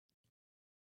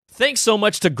Thanks so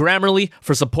much to Grammarly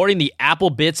for supporting the Apple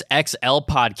Bits XL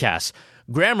podcast.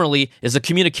 Grammarly is a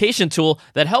communication tool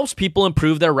that helps people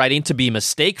improve their writing to be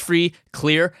mistake-free,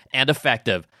 clear, and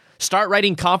effective. Start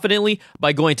writing confidently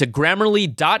by going to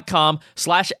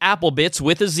Grammarly.com/AppleBits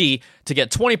with a Z to get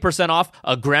 20% off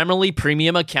a Grammarly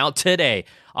premium account today.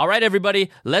 All right, everybody,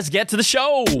 let's get to the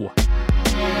show.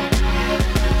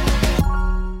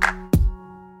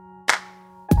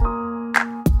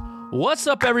 What's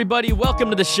up, everybody?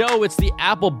 Welcome to the show. It's the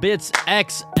Apple Bits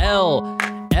XL,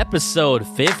 episode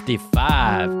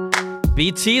 55.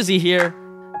 BTZ here.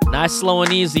 Nice, slow,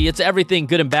 and easy. It's everything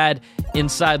good and bad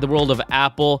inside the world of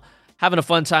Apple. Having a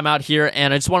fun time out here,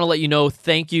 and I just want to let you know,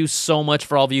 thank you so much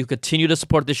for all of you who continue to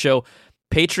support the show.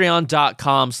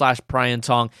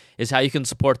 Patreon.com/PryanTong is how you can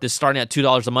support this, starting at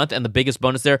 $2 a month, and the biggest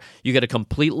bonus there, you get a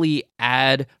completely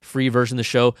ad-free version of the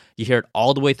show. You hear it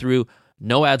all the way through.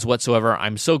 No ads whatsoever.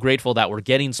 I'm so grateful that we're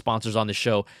getting sponsors on the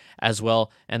show as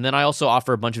well. And then I also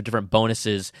offer a bunch of different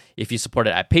bonuses if you support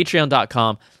it at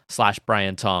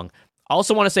patreon.com/BryanTong. I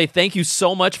also want to say thank you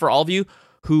so much for all of you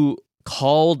who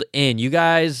called in. You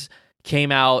guys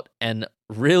came out and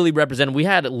really represented. We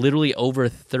had literally over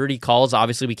 30 calls.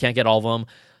 Obviously, we can't get all of them.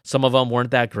 Some of them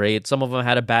weren't that great. Some of them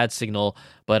had a bad signal.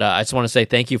 But I just want to say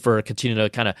thank you for continuing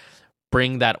to kind of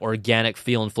bring that organic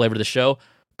feel and flavor to the show.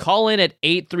 Call in at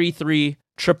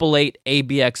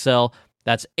 833-888-ABXL.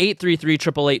 That's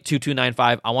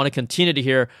 833-888-2295. I want to continue to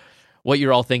hear what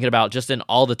you're all thinking about just in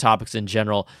all the topics in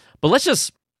general. But let's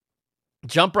just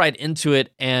jump right into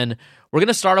it. And we're going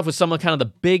to start off with some of kind of the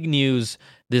big news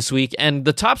this week. And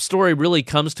the top story really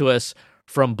comes to us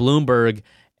from Bloomberg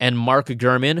and Mark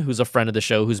Gurman, who's a friend of the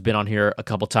show, who's been on here a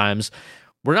couple times.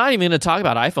 We're not even going to talk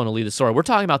about iPhone to lead the story. We're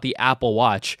talking about the Apple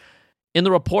Watch. In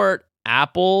the report,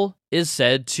 Apple is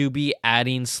said to be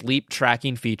adding sleep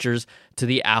tracking features to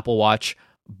the Apple Watch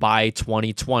by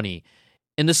 2020.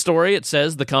 In the story, it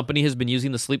says the company has been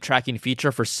using the sleep tracking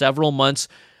feature for several months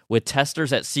with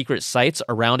testers at secret sites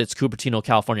around its Cupertino,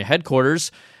 California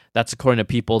headquarters. That's according to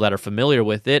people that are familiar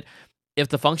with it. If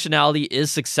the functionality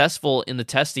is successful in the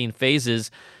testing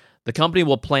phases, the company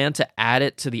will plan to add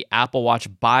it to the Apple Watch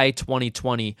by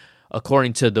 2020,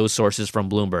 according to those sources from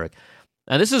Bloomberg.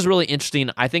 Now, this is really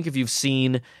interesting. I think if you've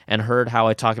seen and heard how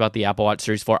I talk about the Apple Watch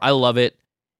Series 4, I love it.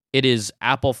 It is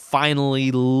Apple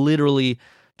finally, literally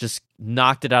just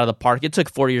knocked it out of the park. It took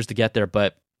 4 years to get there,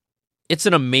 but it's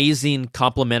an amazing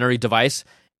complementary device.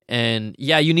 And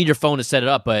yeah, you need your phone to set it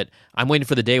up, but I'm waiting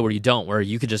for the day where you don't, where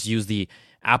you could just use the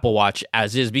Apple Watch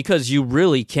as is, because you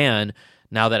really can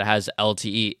now that it has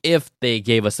LTE, if they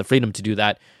gave us the freedom to do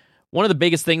that. One of the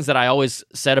biggest things that I always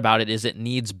said about it is it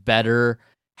needs better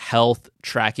health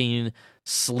tracking,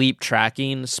 sleep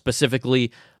tracking.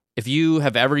 Specifically, if you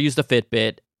have ever used a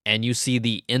Fitbit and you see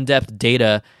the in-depth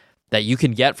data that you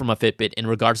can get from a Fitbit in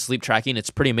regards to sleep tracking,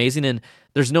 it's pretty amazing, and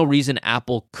there's no reason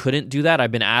Apple couldn't do that.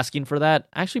 I've been asking for that,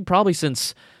 actually probably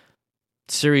since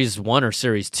Series 1 or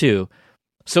Series 2.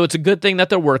 So it's a good thing that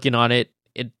they're working on it.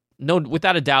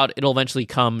 Without a doubt, it'll eventually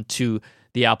come to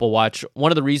the Apple Watch.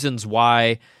 One of the reasons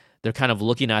why they're kind of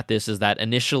looking at this is that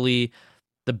initially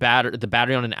the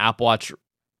battery on an Apple Watch,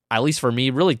 at least for me,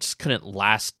 really just couldn't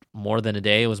last more than a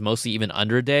day. It was mostly even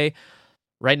under a day.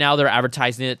 Right now, they're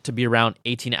advertising it to be around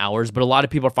 18 hours, but a lot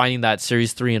of people are finding that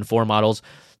Series 3 and 4 models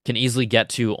can easily get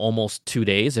to almost 2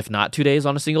 days, if not 2 days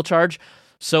on a single charge.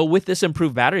 So with this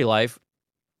improved battery life,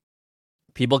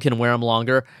 people can wear them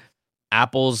longer.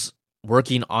 Apple's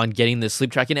working on getting this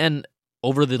sleep tracking, and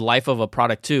over the life of a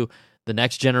product too, the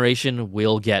next generation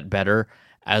will get better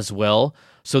as well.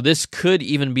 So this could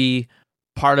even be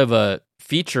part of a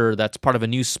feature that's part of a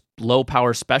new low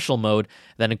power special mode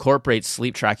that incorporates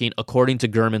sleep tracking, according to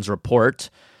Gurman's report.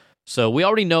 So we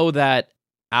already know that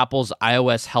Apple's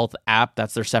iOS Health app,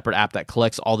 that's their separate app that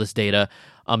collects all this data,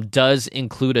 does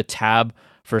include a tab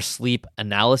for sleep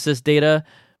analysis data,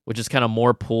 which is kind of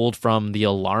more pulled from the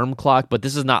alarm clock, but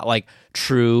this is not like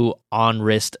true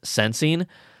on-wrist sensing.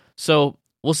 So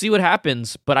we'll see what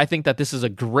happens, but I think that this is a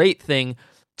great thing.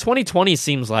 2020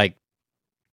 seems like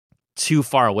too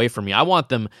far away from me.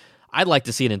 I'd like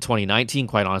to see it in 2019,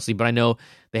 quite honestly, but I know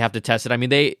they have to test it. I mean,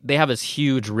 they have this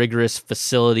huge, rigorous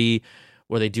facility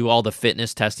where they do all the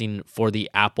fitness testing for the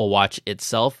Apple Watch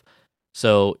itself.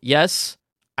 So yes,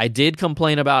 I did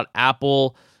complain about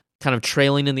Apple kind of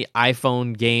trailing in the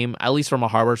iPhone game, at least from a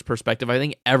hardware perspective. I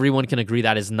think everyone can agree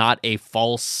that is not a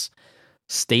false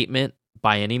statement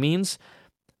by any means.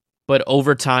 But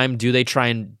over time, do they try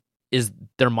and, is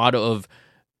their motto of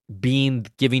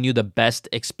giving you the best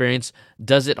experience,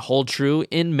 does it hold true?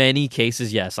 In many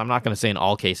cases, yes. I'm not going to say in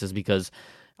all cases, because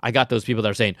I got those people that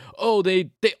are saying, oh, they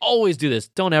always do this.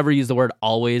 Don't ever use the word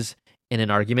always in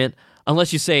an argument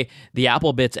unless you say the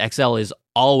Apple Bits XL is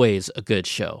always a good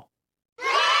show.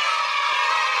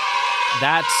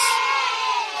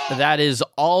 That is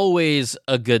always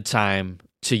a good time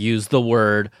to use the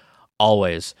word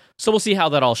always. So we'll see how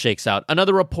that all shakes out.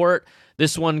 Another report,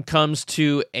 this one comes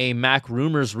to a Mac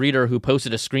Rumors reader who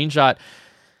posted a screenshot,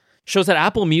 shows that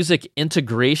Apple Music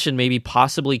integration may be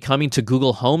possibly coming to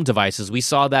Google Home devices. We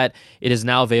saw that it is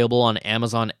now available on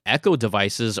Amazon Echo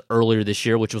devices earlier this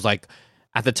year, which was like,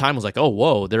 at the time was like, oh,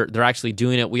 whoa, they're actually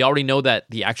doing it. We already know that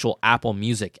the actual Apple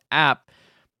Music app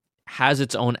has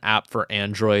its own app for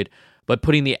Android, but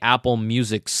putting the Apple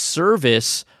Music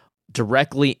service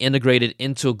directly integrated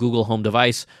into a Google Home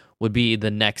device would be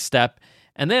the next step.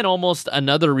 And then almost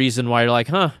another reason why you're like,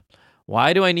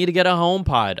 why do I need to get a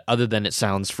HomePod other than it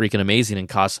sounds freaking amazing and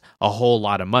costs a whole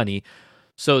lot of money?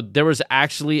 So there was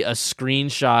actually a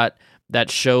screenshot that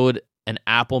showed an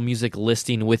Apple Music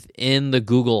listing within the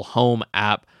Google Home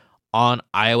app on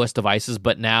iOS devices,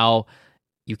 but now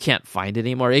you can't find it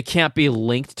anymore. It can't be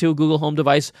linked to a Google Home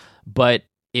device, but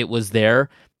it was there.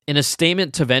 In a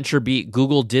statement to VentureBeat,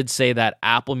 Google did say that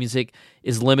Apple Music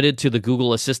is limited to the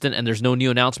Google Assistant and there's no new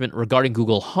announcement regarding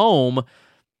Google Home,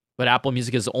 but Apple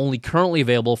Music is only currently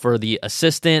available for the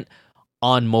Assistant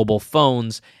on mobile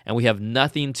phones, and we have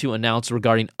nothing to announce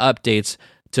regarding updates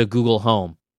to Google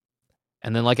Home.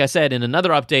 And then, like I said, in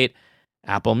another update,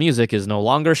 Apple Music is no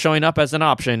longer showing up as an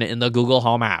option in the Google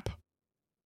Home app.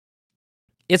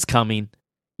 It's coming.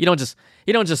 You don't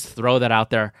just throw that out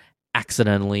there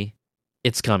accidentally.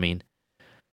 It's coming.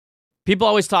 People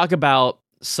always talk about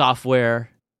software,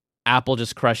 Apple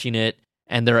just crushing it,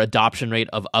 and their adoption rate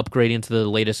of upgrading to the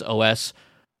latest OS.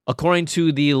 According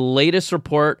to the latest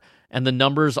report and the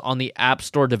numbers on the App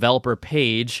Store developer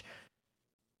page,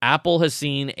 Apple has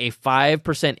seen a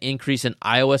 5% increase in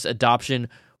iOS adoption,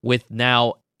 with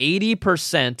now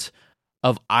 80%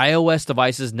 of iOS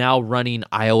devices now running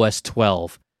iOS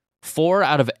 12. 4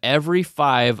 out of every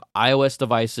 5 iOS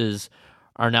devices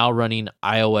are now running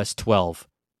iOS 12.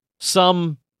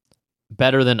 Some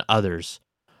better than others.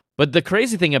 But the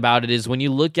crazy thing about it is when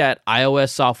you look at iOS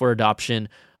software adoption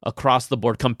across the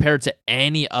board compared to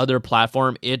any other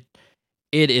platform, it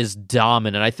is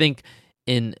dominant. I think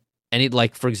in any,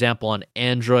 like, for example, on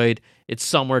Android, it's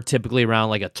somewhere typically around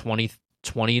like a 20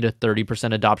 to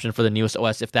 30% adoption for the newest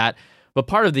OS, if that. But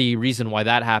part of the reason why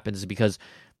that happens is because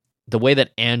the way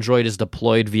that Android is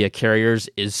deployed via carriers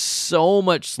is so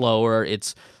much slower.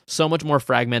 It's so much more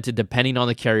fragmented depending on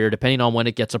the carrier, depending on when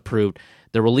it gets approved.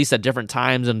 They're released at different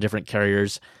times on different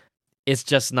carriers. It's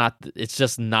just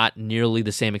not nearly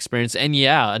the same experience. And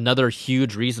yeah, another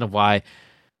huge reason of why,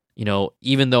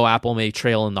 even though Apple may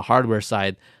trail in the hardware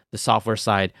side, the software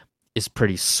side is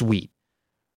pretty sweet.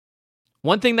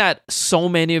 One thing that so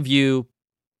many of you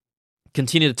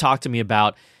continue to talk to me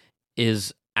about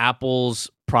is Apple's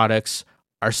products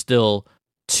are still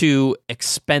too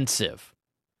expensive.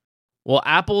 Well,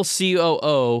 Apple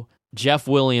COO Jeff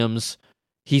Williams,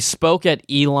 he spoke at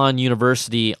Elon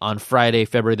University on Friday,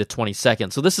 February the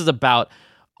 22nd. So this is about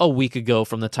a week ago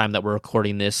from the time that we're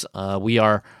recording this. We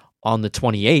are on the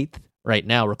 28th right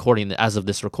now, recording as of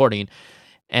this recording.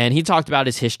 And he talked about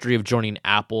his history of joining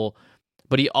Apple,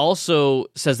 but he also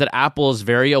says that Apple is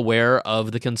very aware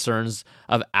of the concerns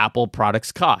of Apple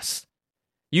products' costs.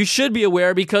 You should be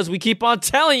aware because we keep on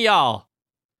telling y'all.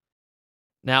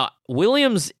 Now,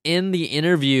 Williams in the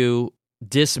interview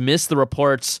dismissed the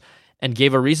reports and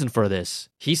gave a reason for this.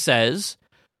 He says,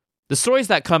 "The stories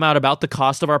that come out about the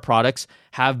cost of our products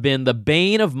have been the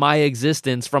bane of my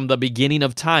existence from the beginning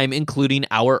of time, including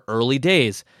our early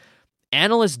days.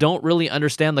 Analysts don't really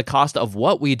understand the cost of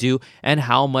what we do and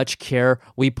how much care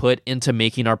we put into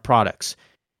making our products."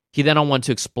 He then went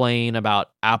to explain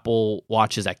about Apple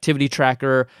Watch's activity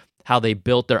tracker, how they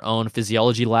built their own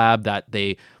physiology lab that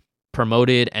they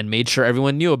promoted and made sure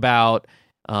everyone knew about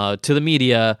to the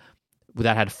media,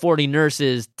 that had 40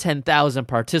 nurses, 10,000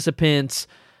 participants.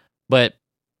 But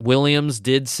Williams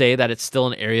did say that it's still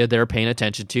an area they're paying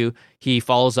attention to. He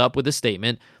follows up with a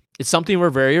statement. "It's something we're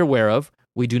very aware of.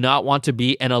 We do not want to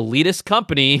be an elitist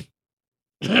company."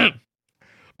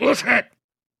 Bullshit.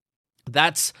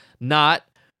 That's not.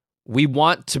 We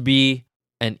want to be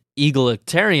an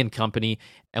egalitarian company,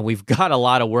 and we've got a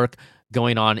lot of work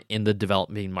going on in the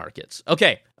developing markets.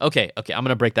 Okay. I'm going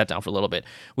to break that down for a little bit.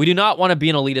 We do not want to be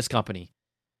an elitist company.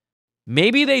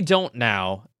 Maybe they don't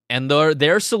now, and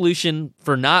their solution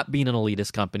for not being an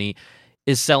elitist company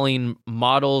is selling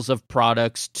models of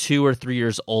products 2 or 3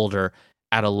 years older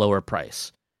at a lower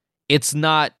price. It's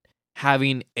not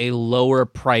having a lower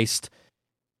priced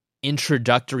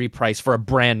introductory price for a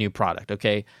brand new product,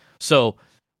 okay? So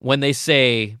when they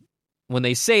say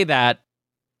that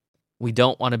we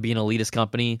don't want to be an elitist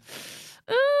company,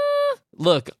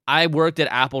 look, I worked at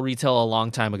Apple retail a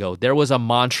long time ago. There was a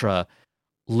mantra,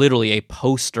 literally a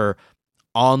poster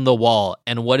on the wall.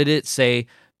 And what did it say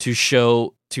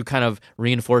to kind of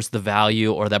reinforce the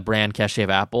value or that brand cachet of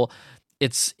Apple?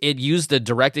 It used a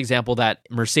direct example that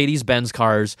Mercedes-Benz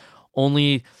cars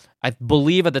only, I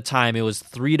believe at the time, it was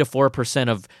 3 to 4%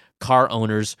 of car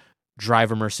owners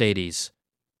drive a Mercedes.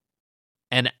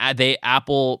 And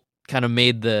Apple kind of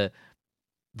made the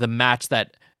match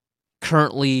that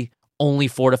currently only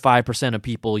 4 to 5% of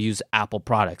people use Apple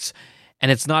products. And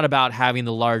it's not about having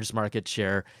the largest market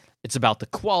share. It's about the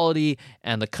quality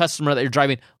and the customer that you're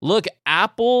driving. Look,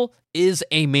 Apple is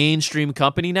a mainstream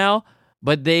company now,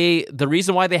 but the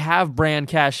reason why they have brand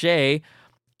cachet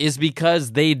is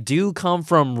because they do come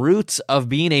from roots of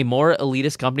being a more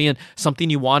elitist company and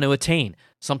something you want to attain,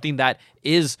 something that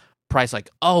is priced like,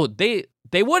 oh, they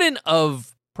wouldn't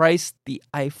have priced the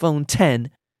iPhone 10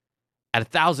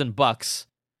 at $1,000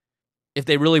 if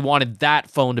they really wanted that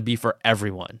phone to be for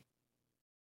everyone,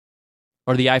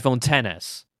 or the iPhone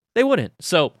XS. They wouldn't.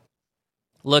 So,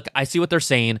 look, I see what they're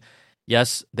saying.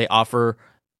 Yes, they offer,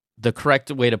 the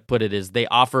correct way to put it is they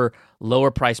offer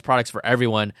lower priced products for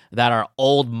everyone that are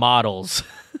old models.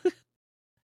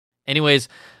 Anyways,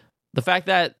 the fact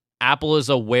that Apple is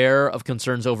aware of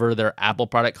concerns over their Apple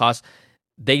product costs,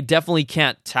 they definitely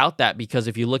can't tout that, because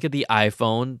if you look at the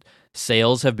iPhone,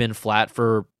 sales have been flat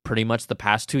for pretty much the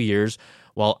past 2 years,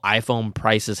 while iPhone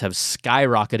prices have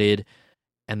skyrocketed,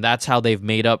 and that's how they've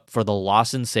made up for the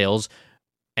loss in sales.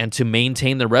 And to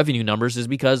maintain the revenue numbers is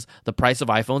because the price of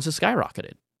iPhones has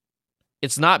skyrocketed.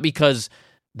 It's not because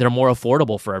they're more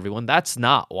affordable for everyone. That's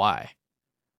not why.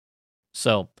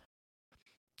 So,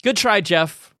 good try,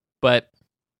 Jeff, but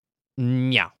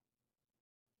yeah.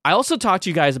 I also talked to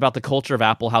you guys about the culture of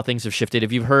Apple, how things have shifted.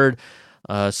 If you've heard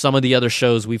some of the other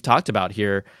shows we've talked about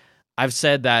here, I've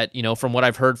said that, from what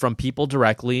I've heard from people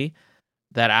directly,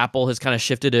 that Apple has kind of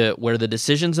shifted to where the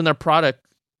decisions in their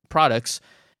products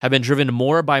have been driven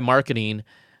more by marketing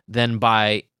than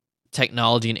by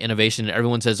technology and innovation. And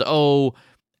everyone says, oh,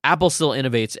 Apple still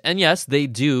innovates. And yes, they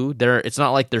do. It's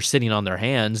not like they're sitting on their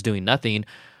hands doing nothing,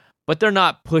 but they're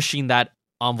not pushing that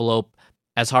envelope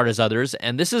as hard as others.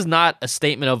 And this is not a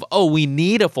statement of, oh, we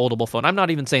need a foldable phone. I'm not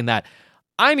even saying that.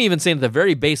 I'm even saying at the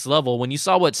very base level, when you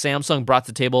saw what Samsung brought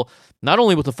to the table, not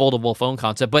only with the foldable phone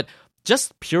concept, but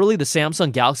just purely the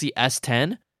Samsung Galaxy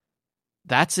S10,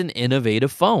 that's an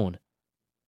innovative phone.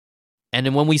 And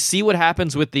then when we see what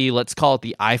happens with let's call it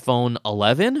the iPhone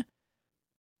 11,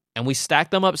 and we stack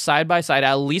them up side by side,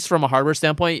 at least from a hardware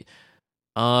standpoint,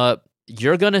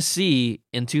 you're going to see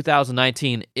in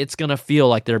 2019, it's going to feel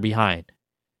like they're behind.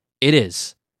 It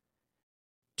is.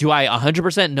 Do I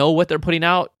 100% know what they're putting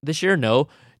out this year? No.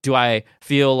 Do I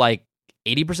feel like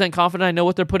 80% confident I know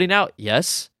what they're putting out?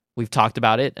 Yes. We've talked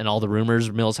about it, and all the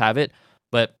rumors mills have it.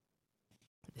 But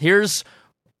here's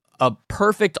a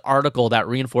perfect article that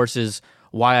reinforces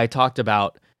why I talked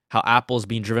about how Apple is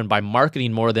being driven by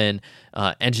marketing more than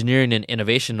engineering and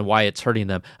innovation, and why it's hurting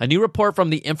them. A new report from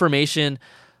The Information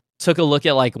took a look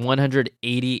at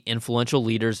 180 influential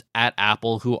leaders at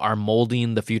Apple who are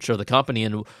molding the future of the company.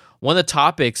 And one of the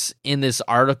topics in this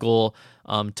article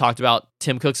talked about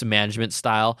Tim Cook's management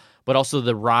style, but also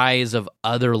the rise of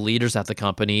other leaders at the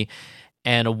company.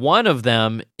 And one of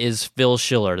them is Phil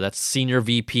Schiller. That's Senior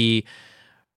VP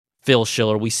Phil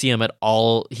Schiller. We see him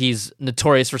he's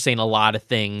notorious for saying a lot of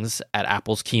things at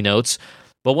Apple's keynotes.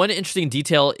 But one interesting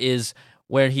detail is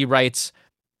where he writes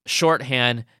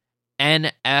shorthand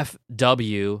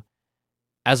NFW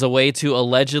as a way to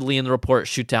allegedly in the report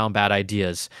shoot down bad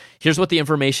ideas. Here's what The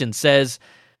Information says.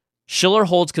 Schiller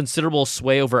holds considerable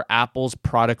sway over Apple's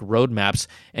product roadmaps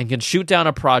and can shoot down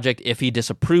a project if he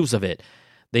disapproves of it.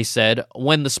 They said,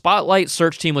 when the Spotlight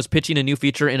search team was pitching a new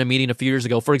feature in a meeting a few years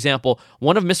ago, for example,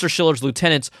 one of Mr. Schiller's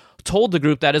lieutenants told the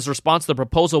group that his response to the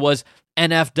proposal was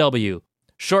NFW,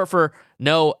 short for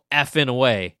no effing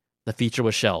way. The feature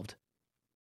was shelved.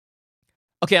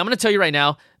 Okay, I'm going to tell you right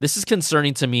now, this is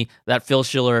concerning to me that Phil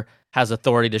Schiller has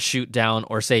authority to shoot down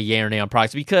or say yay or nay on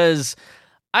products, because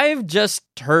I've just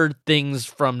heard things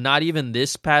from not even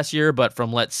this past year, but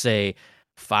from, let's say,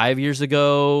 5 years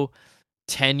ago,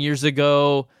 10 years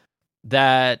ago,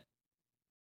 that,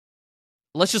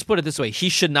 let's just put it this way, he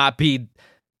should not be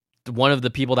one of the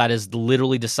people that is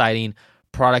literally deciding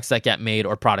products that get made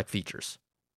or product features.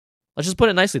 Let's just put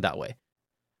it nicely that way.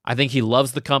 I think he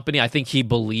loves the company. I think he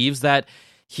believes that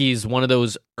he's one of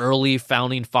those early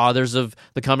founding fathers of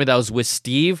the company that was with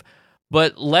Steve.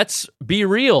 But let's be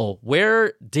real.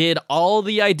 Where did all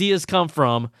the ideas come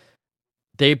from?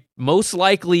 They most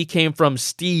likely came from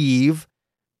Steve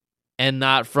and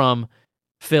not from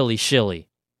Philly Shilly.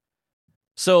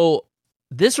 So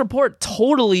this report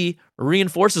totally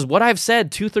reinforces what I've said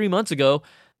 2-3 months ago,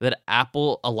 that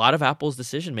a lot of Apple's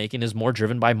decision making is more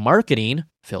driven by marketing,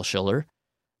 Phil Schiller,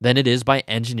 than it is by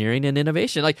engineering and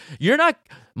innovation. Like,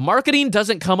 marketing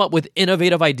doesn't come up with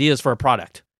innovative ideas for a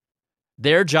product.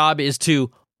 Their job is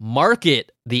to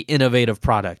market the innovative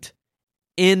product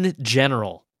in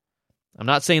general. I'm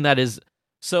not saying that is,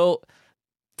 so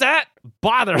that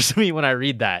bothers me when I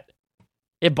read that.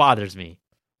 It bothers me.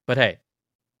 But hey,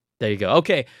 there you go.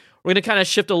 Okay, we're going to kind of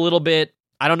shift a little bit.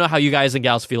 I don't know how you guys and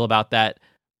gals feel about that.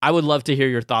 I would love to hear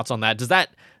your thoughts on that. Does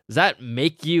that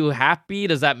make you happy?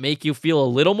 Does that make you feel a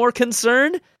little more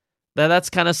concerned that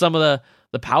that's kind of some of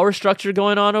the power structure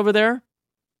going on over there?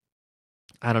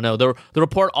 I don't know. The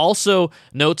report also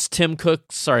notes Tim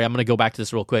Cook. Sorry, I'm going to go back to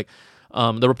this real quick.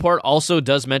 The report also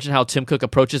does mention how Tim Cook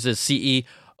approaches his CEO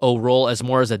role as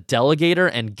more as a delegator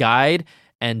and guide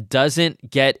and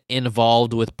doesn't get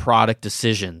involved with product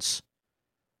decisions.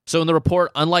 So in the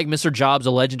report, unlike Mr. Jobs,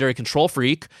 a legendary control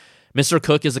freak, Mr.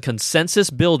 Cook is a consensus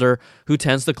builder who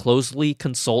tends to closely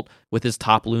consult with his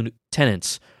top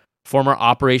lieutenants. Former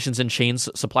operations and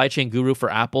supply chain guru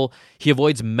for Apple, he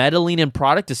avoids meddling in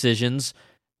product decisions,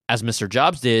 as Mr.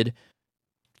 Jobs did,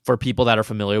 for people that are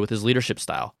familiar with his leadership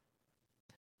style.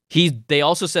 They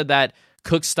also said that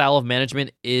Cook's style of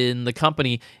management in the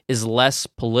company is less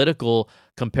political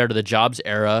compared to the Jobs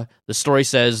era. The story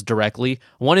says directly,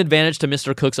 one advantage to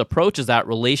Mr. Cook's approach is that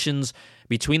relations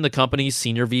between the company's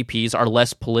senior VPs are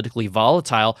less politically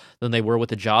volatile than they were with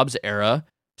the Jobs era,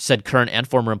 said current and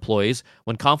former employees.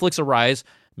 When conflicts arise,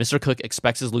 Mr. Cook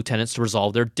expects his lieutenants to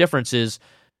resolve their differences.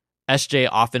 SJ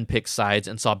often picked sides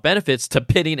and saw benefits to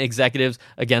pitting executives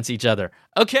against each other.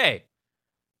 Okay,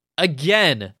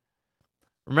 again,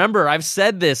 remember, I've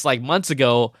said this like months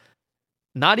ago,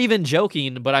 not even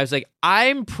joking, but I was like,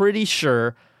 I'm pretty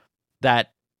sure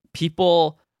that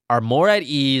people are more at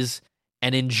ease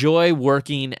and enjoy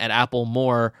working at Apple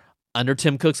more under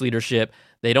Tim Cook's leadership.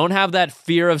 They don't have that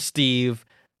fear of Steve.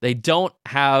 They don't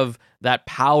have that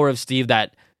power of Steve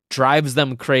that drives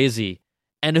them crazy.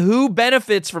 And who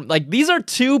benefits from, like, these are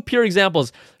two pure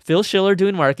examples. Phil Schiller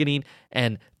doing marketing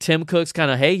and Tim Cook's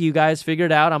kind of, hey, you guys figure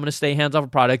it out. I'm going to stay hands off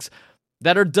of products,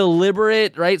 that are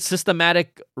deliberate, right,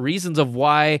 systematic reasons of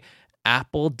why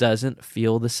Apple doesn't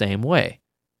feel the same way.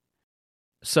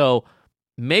 So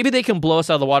maybe they can blow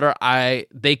us out of the water.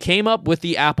 They came up with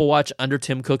the Apple Watch under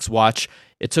Tim Cook's watch.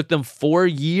 It took them 4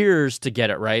 years to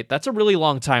get it right. That's a really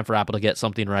long time for Apple to get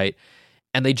something right.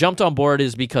 And they jumped on board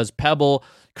is because Pebble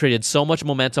created so much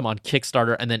momentum on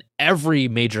Kickstarter, and then every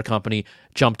major company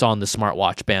jumped on the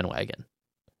smartwatch bandwagon.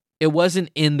 It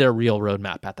wasn't in their real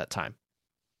roadmap at that time.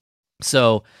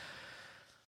 So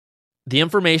the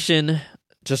information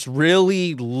just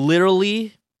really,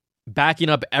 literally backing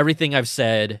up everything I've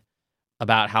said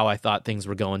about how I thought things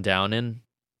were going down, and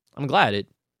I'm glad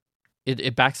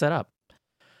it backs that up.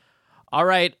 All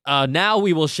right, now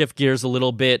we will shift gears a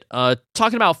little bit.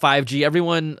 Talking about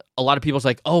 5G, a lot of people's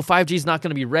like, oh, 5G is not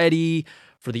going to be ready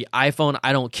for the iPhone.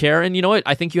 I don't care. And you know what?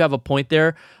 I think you have a point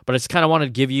there, but I just kind of wanted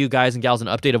to give you guys and gals an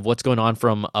update of what's going on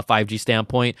from a 5G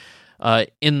standpoint.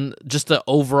 In just the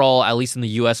overall, at least in the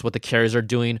US, what the carriers are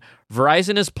doing,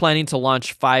 Verizon is planning to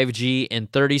launch 5G in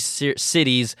 30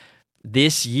 cities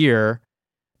this year.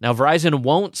 Now, Verizon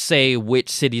won't say which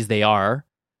cities they are.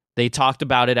 They talked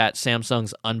about it at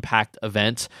Samsung's Unpacked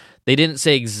event. They didn't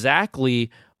say exactly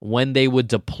when they would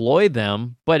deploy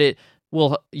them, but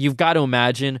you've got to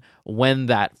imagine when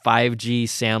that 5G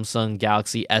Samsung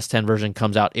Galaxy S10 version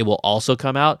comes out, it will also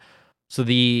come out. So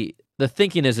the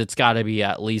thinking is it's got to be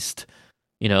at least,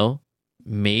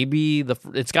 maybe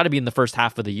it's got to be in the first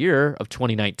half of the year of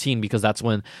 2019, because that's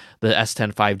when the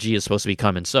S10 5G is supposed to be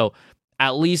coming. So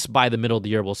at least by the middle of the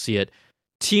year, we'll see it.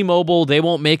 T-Mobile, they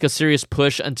won't make a serious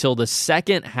push until the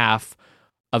second half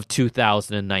of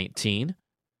 2019.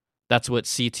 That's what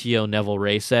CTO Neville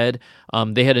Ray said.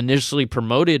 They had initially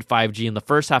promoted 5G in the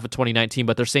first half of 2019,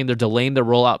 but they're saying they're delaying the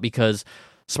rollout because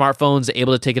smartphones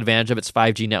able to take advantage of its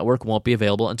 5G network won't be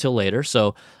available until later.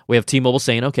 So we have T-Mobile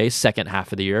saying, okay, second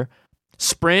half of the year.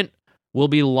 Sprint will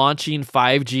be launching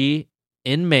 5G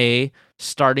in May,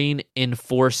 starting in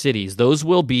 4 cities. Those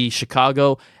will be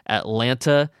Chicago,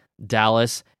 Atlanta,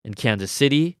 Dallas, and Kansas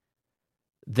City.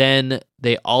 Then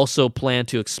they also plan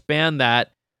to expand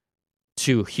that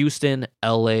to Houston,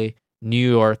 LA, New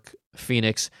York,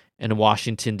 Phoenix, and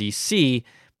Washington, D.C.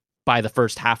 by the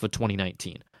first half of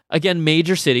 2019. Again,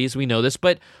 major cities, we know this,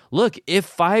 but look,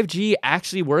 if 5G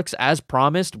actually works as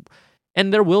promised,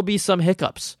 and there will be some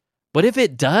hiccups, but if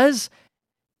it does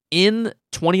in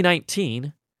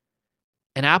 2019,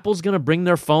 and Apple's going to bring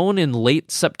their phone in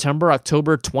late September,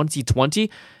 October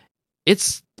 2020,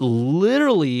 it's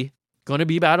literally going to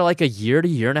be about like a year to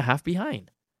year and a half behind.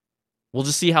 We'll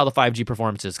just see how the 5G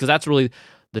performance is, because that's really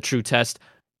the true test.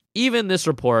 Even this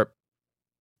report,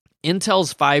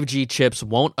 Intel's 5G chips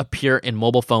won't appear in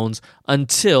mobile phones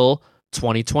until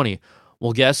 2020.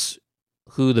 Well, guess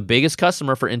who the biggest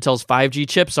customer for Intel's 5G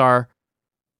chips are?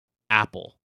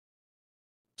 Apple.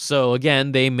 So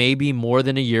again, they may be more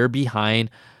than a year behind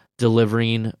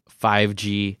delivering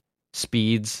 5G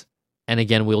speeds. And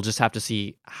again, we'll just have to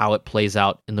see how it plays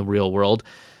out in the real world.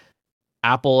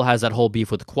 Apple has that whole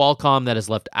beef with Qualcomm that has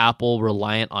left Apple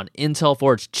reliant on Intel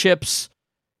for its chips.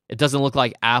 It doesn't look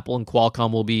like Apple and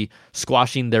Qualcomm will be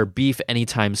squashing their beef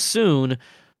anytime soon.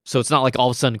 So it's not like all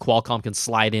of a sudden Qualcomm can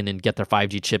slide in and get their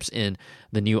 5G chips in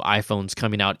the new iPhones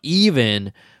coming out,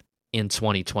 even in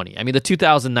 2020. I mean, the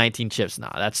 2019 chips,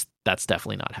 that's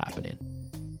definitely not happening.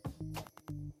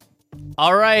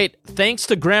 All right. Thanks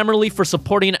to Grammarly for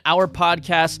supporting our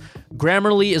podcast.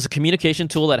 Grammarly is a communication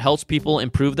tool that helps people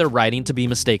improve their writing to be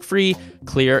mistake-free,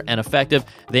 clear, and effective.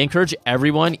 They encourage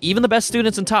everyone, even the best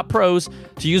students and top pros,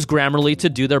 to use Grammarly to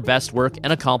do their best work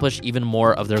and accomplish even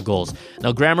more of their goals.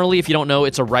 Now, Grammarly, if you don't know,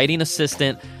 it's a writing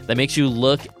assistant that makes you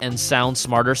look and sound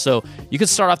smarter. So you can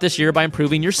start off this year by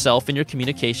improving yourself and your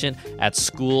communication at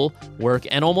school, work,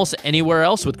 and almost anywhere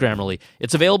else with Grammarly.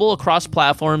 It's available across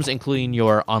platforms, including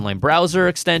your online browser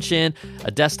extension,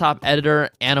 a desktop editor,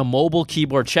 and a mobile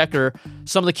keyboard checker.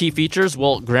 Some of the key features,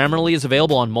 well, Grammarly is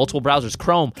available on multiple browsers: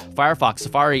 Chrome, Firefox,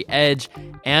 Safari, Edge,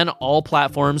 and all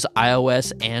platforms: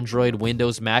 iOS, Android,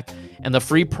 Windows, Mac. And the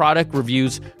free product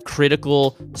reviews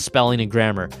critical spelling and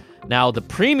grammar. Now, the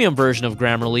premium version of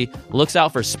Grammarly looks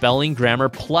out for spelling, grammar,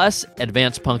 plus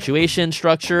advanced punctuation,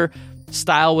 structure,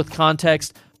 style with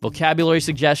context, vocabulary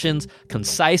suggestions,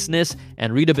 conciseness,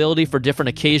 and readability for different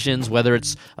occasions, whether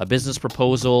it's a business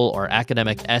proposal or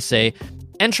academic essay.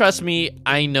 And trust me,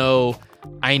 I know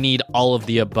I need all of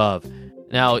the above.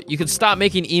 Now, you can stop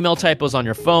making email typos on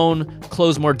your phone,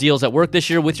 close more deals at work this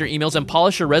year with your emails, and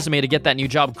polish your resume to get that new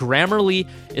job. Grammarly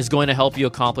is going to help you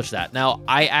accomplish that. Now,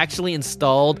 I actually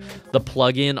installed the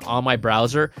plugin on my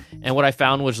browser, and what I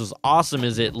found which was awesome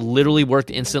is it literally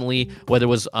worked instantly, whether it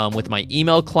was with my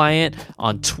email client,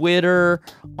 on Twitter,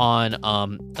 on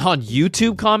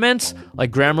YouTube comments.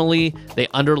 Like Grammarly, they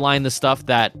underlined the stuff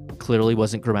that clearly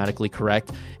wasn't grammatically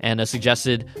correct and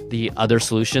suggested the other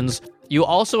solutions. You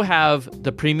also have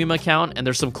the premium account, and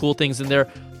there's some cool things in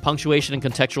there. Punctuation and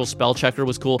contextual spell checker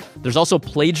was cool. There's also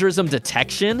plagiarism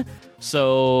detection,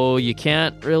 so you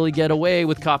can't really get away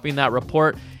with copying that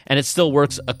report, and it still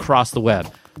works across the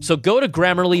web. So go to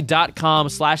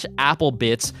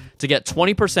Grammarly.com/AppleBits to get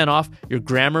 20% off your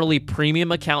Grammarly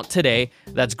premium account today.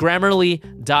 That's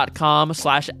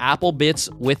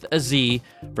Grammarly.com/AppleBits with a Z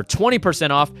for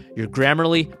 20% off your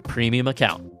Grammarly premium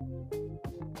account.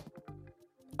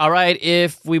 All right,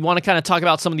 if we want to kind of talk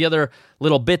about some of the other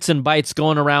little bits and bytes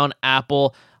going around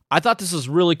Apple, I thought this was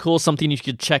really cool, something you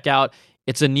could check out.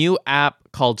 It's a new app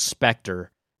called Spectre,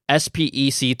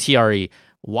 Spectre.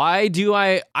 Why do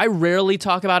I rarely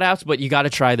talk about apps, but you got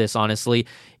to try this, honestly.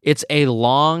 It's a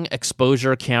long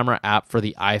exposure camera app for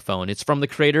the iPhone. It's from the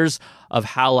creators of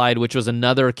Halide, which was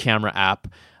another camera app.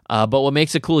 But what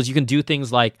makes it cool is you can do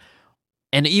things like,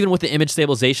 and even with the image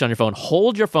stabilization on your phone,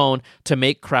 hold your phone to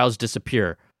make crowds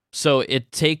disappear. So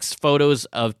it takes photos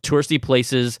of touristy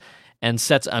places and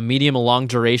sets a medium and long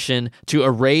duration to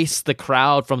erase the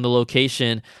crowd from the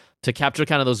location to capture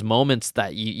kind of those moments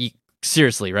that you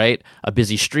seriously, right? A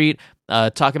busy street.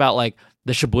 Talk about like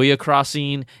the Shibuya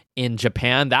crossing in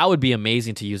Japan. That would be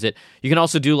amazing to use it. You can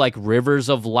also do like rivers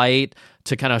of light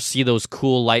to kind of see those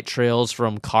cool light trails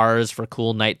from cars for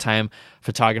cool nighttime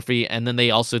photography. And then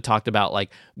they also talked about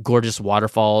like gorgeous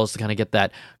waterfalls to kind of get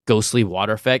that ghostly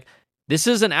water effect. This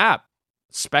is an app,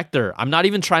 Spectre. I'm not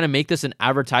even trying to make this an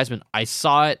advertisement. I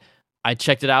saw it. I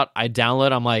checked it out. I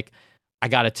downloaded it. I'm like, I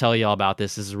got to tell y'all about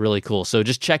this. This is really cool. So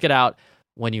just check it out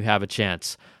when you have a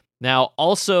chance. Now,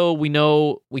 also, we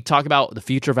talk about the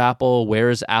future of Apple. Where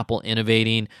is Apple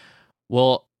innovating?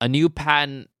 Well, a new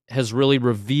patent has really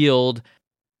revealed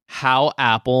how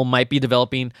Apple might be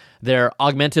developing their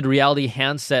augmented reality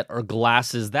handset or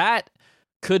glasses that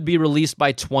could be released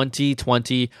by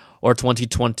 2020 or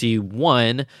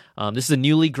 2021. This is a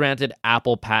newly granted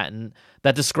Apple patent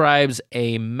that describes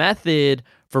a method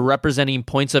for representing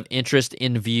points of interest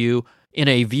in a view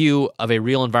of a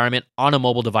real environment on a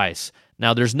mobile device.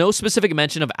 Now, there's no specific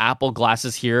mention of Apple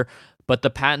glasses here, but the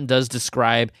patent does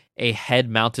describe a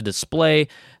head-mounted display.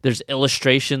 There's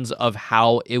illustrations of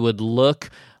how it would look.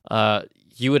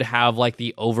 You would have like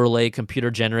the overlay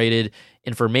computer-generated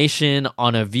information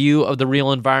on a view of the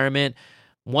real environment.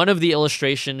 One of the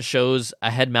illustrations shows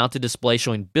a head-mounted display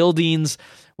showing buildings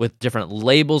with different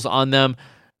labels on them.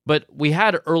 But we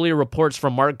had earlier reports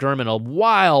from Mark Gurman a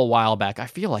while back. I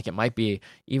feel like it might be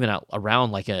even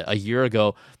around like a year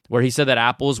ago, where he said that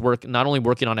Apple's not only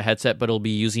working on a headset, but it'll be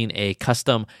using a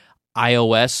custom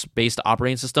iOS-based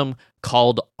operating system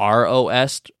called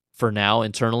ROS for now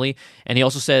internally. And he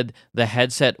also said the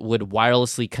headset would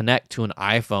wirelessly connect to an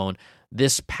iPhone.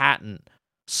 This patent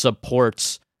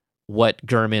supports what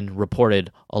Gurman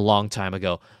reported a long time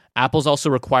ago. Apple's also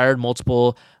required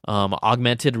multiple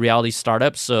augmented reality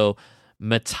startups. So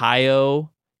Metaio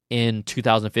in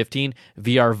 2015,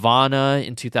 VRvana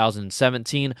in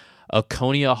 2017,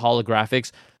 Aconia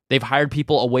Holographics. They've hired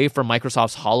people away from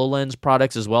Microsoft's HoloLens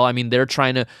products as well. I mean, they're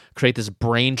trying to create this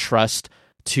brain trust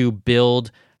to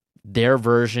build their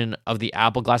version of the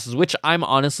Apple glasses, which I'm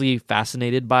honestly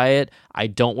fascinated by it. I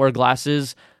don't wear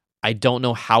glasses. I don't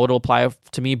know how it'll apply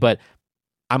to me, but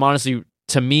I'm honestly,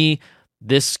 to me,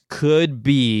 this could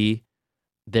be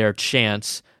their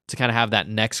chance to kind of have that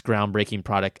next groundbreaking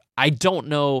product. I don't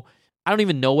know. I don't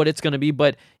even know what it's going to be,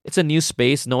 but it's a new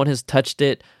space. No one has touched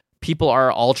it. People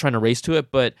are all trying to race to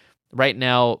it, but right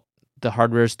now the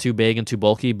hardware is too big and too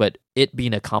bulky, but it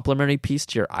being a complementary piece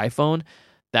to your iPhone,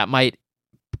 that might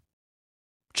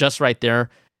just right there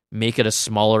make it a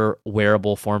smaller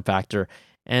wearable form factor.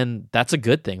 And that's a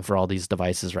good thing for all these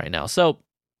devices right now. So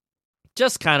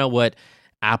just kind of what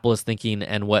Apple is thinking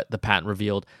and what the patent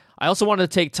revealed. I also wanted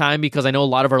to take time because I know a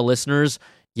lot of our listeners,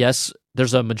 yes,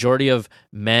 there's a majority of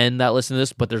men that listen to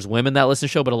this, but there's women that listen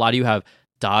to the show, but a lot of you have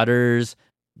daughters,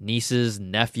 nieces,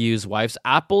 nephews, wives.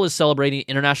 Apple is celebrating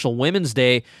International Women's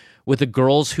Day with the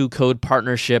Girls Who Code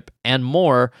partnership and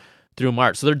more through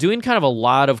March. So they're doing kind of a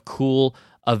lot of cool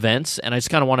events, and I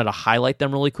just kind of wanted to highlight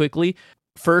them really quickly.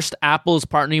 First, Apple is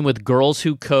partnering with Girls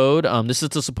Who Code. This is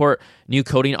to support new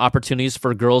coding opportunities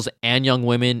for girls and young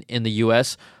women in the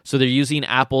U.S. So they're using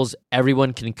Apple's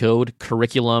Everyone Can Code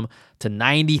curriculum to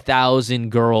 90,000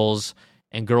 girls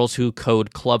and Girls Who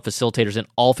Code club facilitators in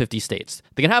all 50 states.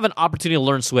 They can have an opportunity to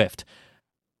learn Swift.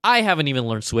 I haven't even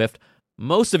learned Swift.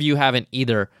 Most of you haven't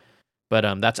either, but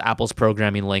that's Apple's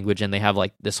programming language, and they have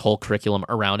like this whole curriculum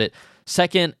around it.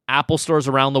 Second, Apple stores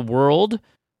around the world.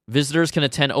 Visitors can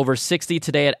attend over 60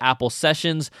 today at Apple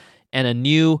Sessions and a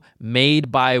new Made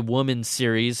by Woman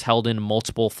series held in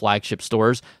multiple flagship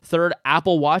stores. Third,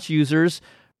 Apple Watch users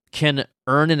can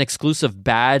earn an exclusive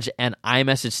badge and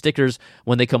iMessage stickers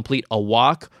when they complete a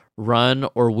walk, run,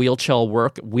 or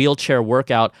wheelchair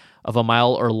workout of a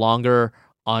mile or longer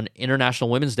on International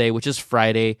Women's Day, which is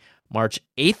Friday, March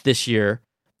 8th this year.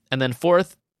 And then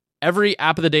fourth, every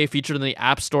app of the day featured in the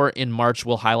App Store in March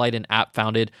will highlight an app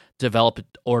founded, developed,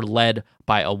 or led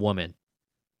by a woman.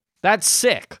 That's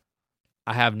sick.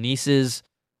 I have nieces.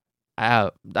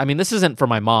 This isn't for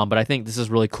my mom, but I think this is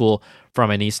really cool for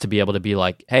my niece to be able to be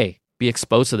like, hey, be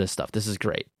exposed to this stuff. This is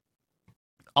great.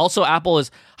 Also, Apple is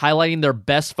highlighting their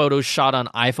best photos shot on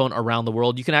iPhone around the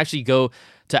world. You can actually go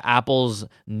to Apple's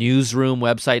newsroom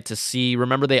website to see.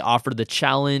 Remember, they offered the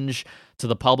challenge to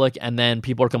the public, and then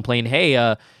people are complaining,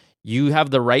 hey, you have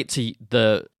the right to,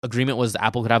 the agreement was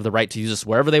Apple could have the right to use this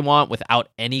wherever they want without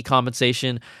any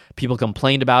compensation. People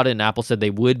complained about it, and Apple said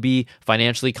they would be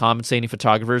financially compensating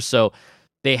photographers. So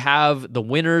they have the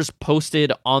winners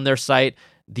posted on their site.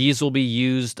 These will be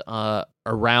used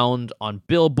around on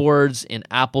billboards, in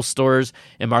Apple stores,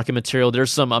 and market material.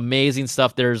 There's some amazing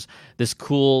stuff. There's this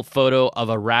cool photo of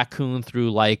a raccoon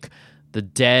through like a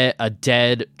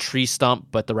dead tree stump,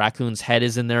 but the raccoon's head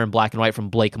is in there in black and white from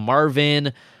Blake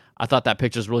Marvin. I thought that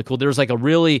picture is really cool. There's like a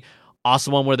really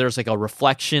awesome one where there's like a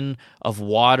reflection of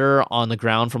water on the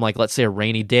ground from like, let's say, a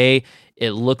rainy day.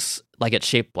 It looks like it's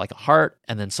shaped like a heart,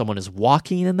 and then someone is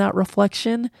walking in that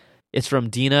reflection. It's from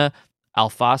Dina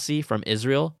Alfasi from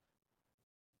Israel.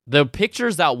 The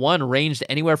pictures that won ranged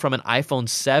anywhere from an iPhone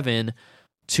 7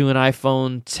 to an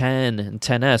iPhone 10 and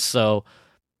 10s. So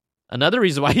another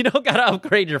reason why you don't got to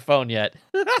upgrade your phone yet.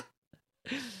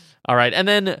 All right. And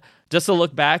then just to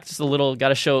look back, just a little,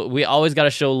 we always got to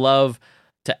show love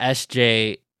to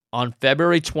SJ on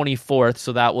February 24th.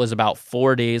 So that was about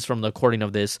 4 days from the recording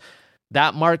of this.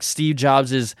 That marks Steve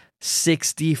Jobs'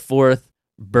 64th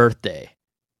birthday.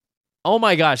 Oh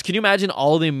my gosh. Can you imagine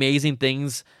all the amazing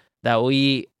things that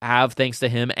we have thanks to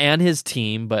him and his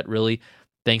team, but really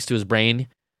thanks to his brain?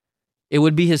 It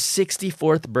would be his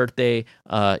 64th birthday.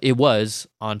 It was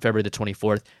on February the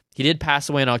 24th. He did pass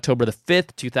away on October the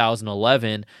 5th,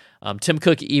 2011. Tim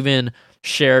Cook even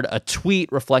shared a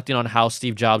tweet reflecting on how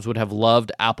Steve Jobs would have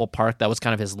loved Apple Park. That was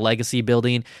kind of his legacy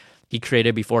building he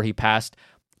created before he passed.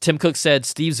 Tim Cook said,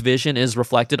 "Steve's vision is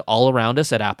reflected all around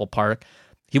us at Apple Park.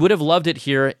 He would have loved it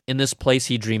here in this place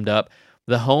he dreamed up,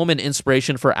 the home and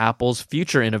inspiration for Apple's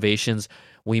future innovations.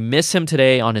 We miss him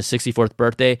today on his 64th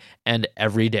birthday and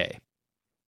every day."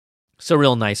 So,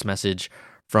 real nice message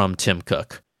from Tim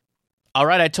Cook. All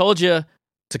right, I told you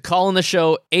to call in the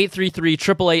show,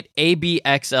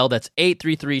 833-888-ABXL. That's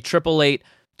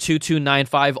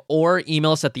 833-888-2295, or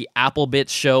email us at the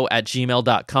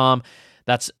applebitsshow@gmail.com.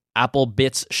 That's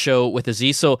applebitsshow with a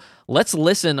Z. So let's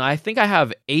listen. I think I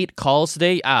have 8 calls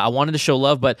today. I wanted to show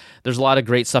love, but there's a lot of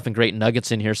great stuff and great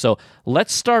nuggets in here. So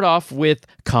let's start off with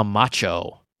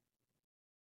Camacho.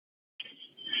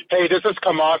 Hey, this is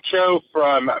Camacho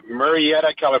from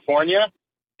Murrieta, California.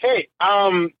 Hey,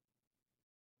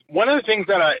 one of the things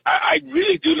that I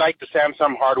really do like the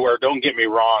Samsung hardware, don't get me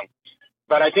wrong,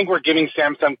 but I think we're giving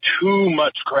Samsung too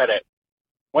much credit.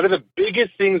 One of the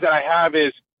biggest things that I have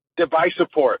is device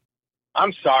support.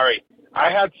 I'm sorry.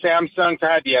 I had Samsungs.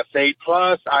 I had the S8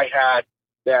 Plus. I had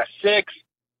the S6.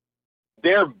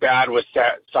 They're bad with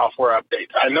software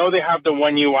updates. I know they have the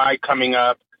One UI coming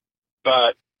up,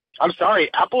 but I'm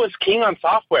sorry. Apple is king on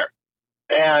software.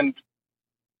 And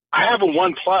I have a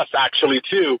One Plus actually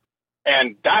too.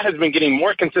 And that has been getting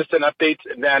more consistent updates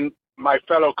than my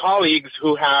fellow colleagues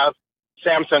who have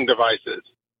Samsung devices.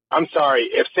 I'm sorry.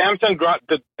 If Samsung dropped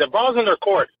the ball's in their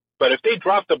court, but if they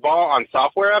drop the ball on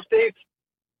software updates,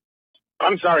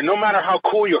 I'm sorry. No matter how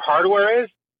cool your hardware is,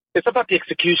 it's about the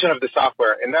execution of the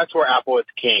software, and that's where Apple is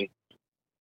king.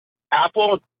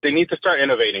 Apple, they need to start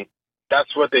innovating.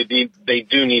 That's what they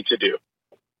do need to do.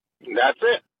 That's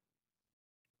it.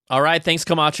 All right. Thanks,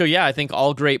 Camacho. Yeah, I think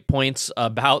all great points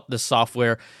about the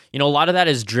software. You know, a lot of that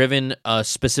is driven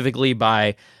specifically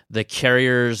by the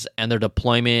carriers and their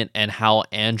deployment and how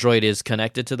Android is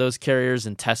connected to those carriers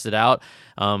and tested out.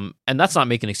 And that's not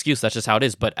making an excuse. That's just how it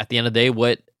is. But at the end of the day,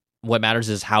 what matters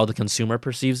is how the consumer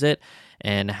perceives it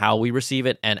and how we receive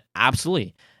it. And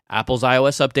absolutely, Apple's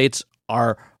iOS updates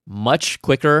are much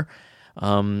quicker.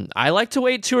 I like to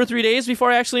wait 2 or 3 days before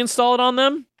I actually install it on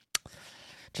them,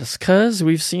 just because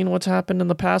we've seen what's happened in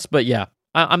the past. But yeah,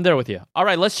 I'm there with you. All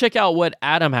right, let's check out what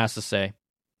Adam has to say.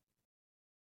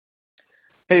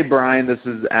 Hey, Brian, this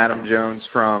is Adam Jones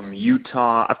from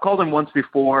Utah. I've called in once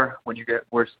before when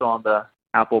we're still on the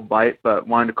Apple Byte, but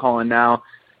wanted to call in now,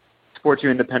 support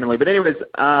you independently. But anyways,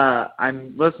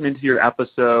 I'm listening to your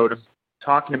episode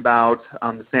talking about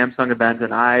the Samsung event,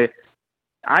 and I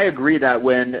agree that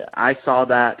when I saw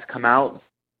that come out,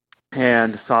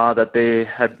 and saw that they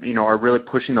had, are really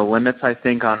pushing the limits, I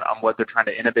think, on what they're trying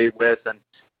to innovate with. And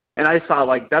I saw,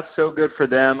 that's so good for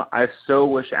them. I so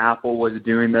wish Apple was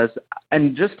doing this.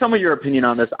 And just tell me your opinion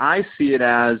on this. I see it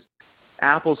as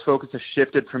Apple's focus has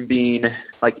shifted from being,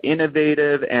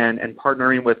 innovative and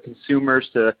partnering with consumers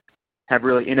to have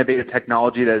really innovative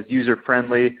technology that is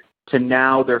user-friendly, to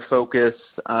now their focus,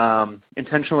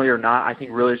 intentionally or not, I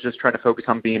think really is just trying to focus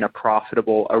on being a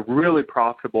really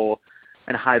profitable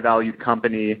and high-valued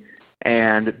company,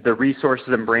 and the resources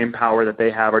and brain power that they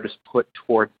have are just put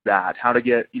towards that. How to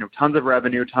get tons of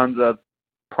revenue, tons of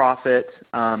profit,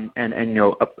 and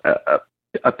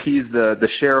appease the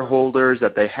shareholders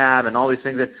that they have, and all these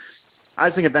things. That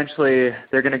I think eventually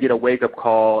they're going to get a wake-up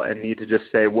call and need to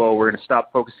just say, "Whoa, we're going to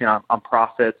stop focusing on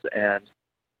profits and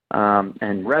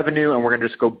revenue, and we're going to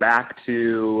just go back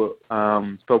to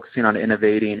focusing on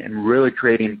innovating and really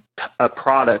creating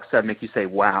products that make you say,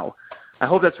 wow." I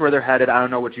hope that's where they're headed. I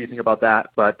don't know what you think about that,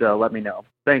 but let me know.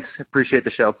 Thanks. Appreciate the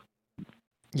show.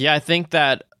 Yeah, I think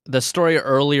that the story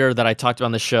earlier that I talked about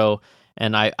on the show,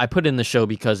 and I put in the show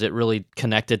because it really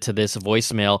connected to this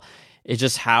voicemail, is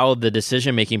just how the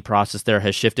decision-making process there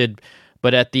has shifted.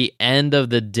 But at the end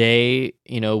of the day,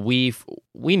 we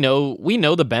know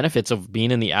the benefits of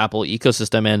being in the Apple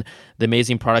ecosystem and the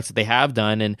amazing products that they have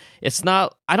done. And it's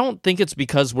not, I don't think it's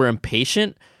because we're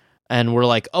impatient and we're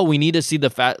like, oh, we need to see the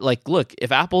fact. Look,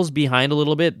 if Apple's behind a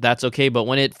little bit, that's okay. But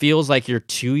when it feels like you're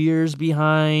 2 years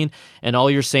behind and all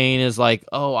you're saying is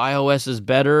oh, iOS is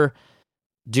better,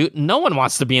 no one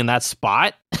wants to be in that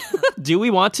spot. Do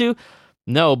we want to?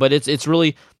 No, but it's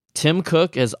really, Tim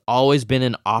Cook has always been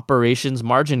an operations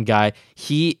margin guy.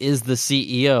 He is the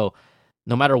CEO.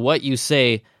 No matter what you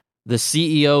say, the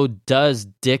CEO does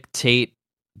dictate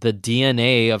the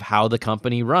DNA of how the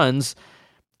company runs.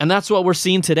 And that's what we're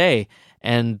seeing today.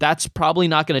 And that's probably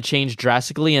not going to change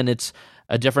drastically. And it's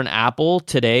a different Apple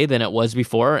today than it was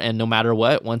before. And no matter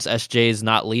what, once SJ is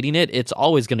not leading it, it's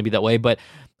always going to be that way. But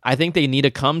I think they need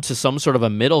to come to some sort of a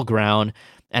middle ground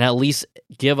and at least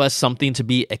give us something to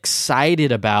be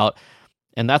excited about.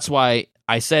 And that's why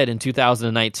I said in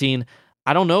 2019,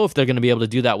 I don't know if they're going to be able to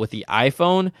do that with the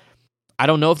iPhone. I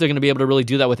don't know if they're going to be able to really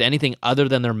do that with anything other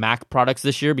than their Mac products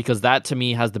this year, because that to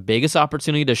me has the biggest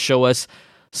opportunity to show us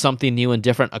something new and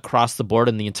different across the board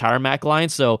in the entire Mac line.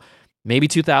 So maybe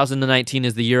 2019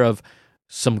 is the year of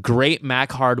some great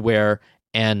Mac hardware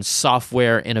and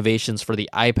software innovations for the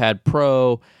iPad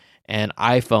Pro and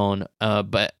iPhone,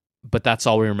 but that's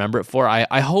all we remember it for.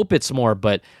 I hope it's more,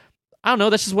 but I don't know.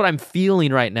 That's just what I'm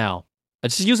feeling right now. I'm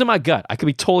just using my gut. I could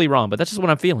be totally wrong, but that's just what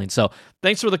I'm feeling. So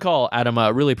thanks for the call, Adam.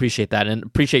 Really appreciate that and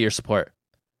appreciate your support.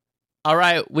 All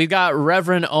right, we've got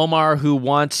Reverend Omar who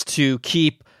wants to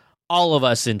keep all of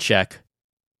us in check.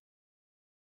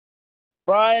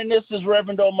 Brian, this is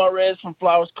Reverend Omar Reyes from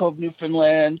Flowers Cove,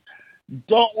 Newfoundland.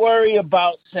 Don't worry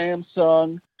about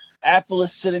Samsung. Apple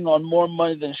is sitting on more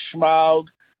money than Schmaug.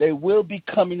 They will be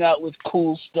coming out with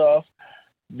cool stuff.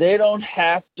 They don't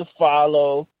have to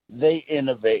follow. They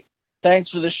innovate.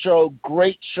 Thanks for the show.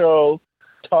 Great show.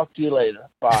 Talk to you later.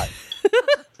 Bye.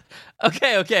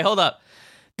 Okay, hold up.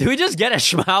 Did we just get a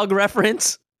Schmaug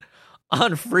reference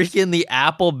on freaking the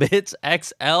Apple Bits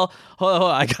XL? Hold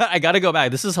on. I got to go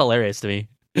back. This is hilarious to me.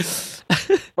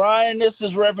 Brian, this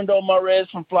is Reverend Omar Reyes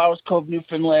from Flowers Cove,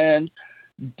 Newfoundland.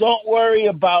 Don't worry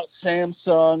about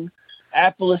Samsung.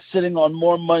 Apple is sitting on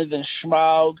more money than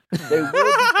Schmaug. They will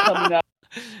be coming out.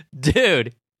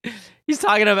 Dude, he's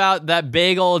talking about that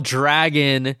big old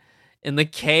dragon in the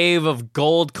cave of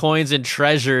gold coins and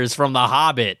treasures from The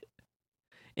Hobbit.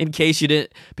 In case you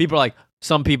didn't, people are like,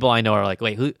 some people I know are like,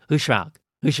 wait, who's Schmaug?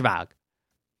 Who's Schmaug?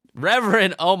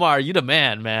 Reverend Omar, you the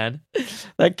man.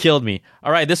 That killed me.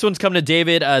 All right, this one's coming to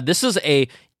David. This is a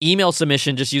email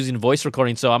submission just using voice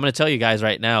recording, so I'm going to tell you guys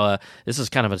right now, this is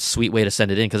kind of a sweet way to send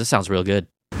it in because it sounds real good.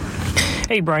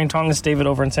 Hey, Brian Tong, this is David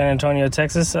over in San Antonio,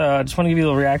 Texas. Just want to give you a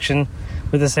little reaction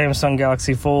with the Samsung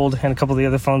Galaxy Fold and a couple of the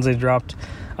other phones they dropped.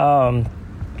 I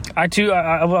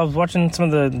was watching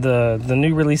some of the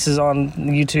new releases on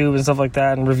YouTube and stuff like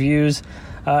that and reviews.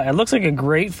 It looks like a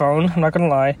great phone, I'm not going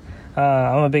to lie.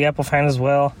 I'm a big Apple fan as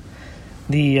well.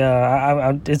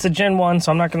 It's a Gen 1,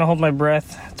 so I'm not going to hold my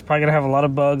breath. It's probably going to have a lot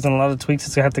of bugs and a lot of tweaks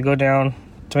it's going to have to go down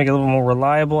to make it a little more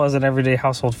reliable as an everyday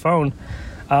household phone.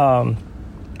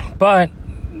 But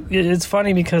it's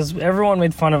funny because everyone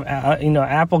made fun of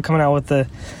Apple coming out with the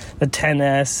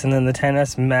 10S and then the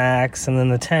 10S Max and then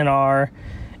the 10R.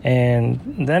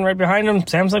 And then right behind them,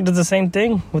 Samsung did the same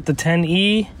thing with the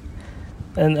 10E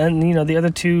and the other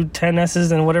two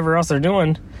 10S's and whatever else they're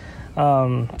doing.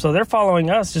 So they're following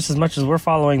us just as much as we're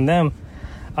following them.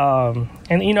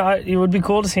 It would be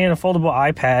cool to see a foldable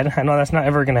iPad. I know that's not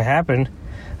ever going to happen.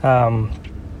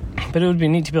 But it would be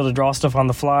neat to be able to draw stuff on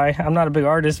the fly. I'm not a big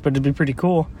artist, but it'd be pretty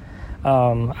cool.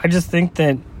 I just think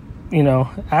that,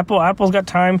 Apple's got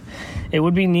time. It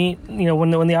would be neat. When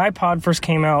the iPod first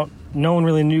came out, no one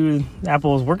really knew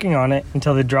Apple was working on it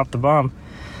until they dropped the bomb.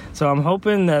 So I'm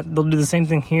hoping that they'll do the same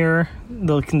thing here.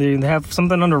 They have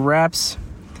something under wraps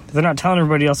that they're not telling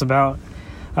everybody else about.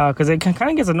 Because it kind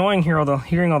of gets annoying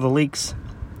hearing all the leaks.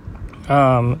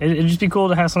 It'd just be cool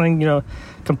to have something,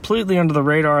 completely under the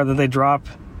radar that they drop.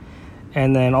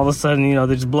 And then all of a sudden,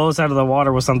 they just blow us out of the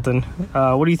water with something.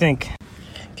 What do you think?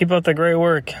 Keep up the great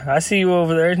work. I see you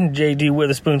over there, JD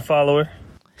Witherspoon follower.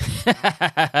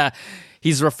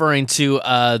 He's referring to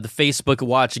the Facebook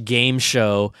Watch game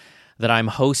show that I'm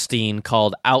hosting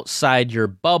called Outside Your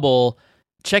Bubble.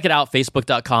 Check it out,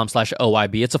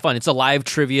 facebook.com/OYB. It's a live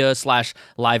trivia /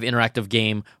 live interactive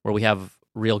game where we have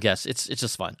real guests. It's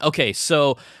just fun. Okay,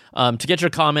 so to get your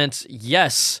comments,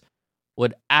 yes,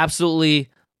 would absolutely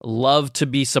love to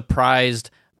be surprised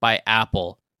by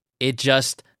Apple. It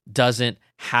just doesn't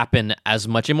happen as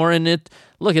much anymore. And it's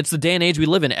the day and age we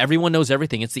live in. Everyone knows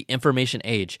everything. It's the information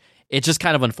age. It's just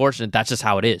kind of unfortunate. That's just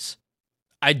how it is.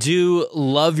 I do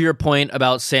love your point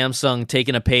about Samsung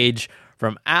taking a page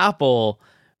from Apple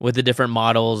with the different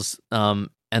models and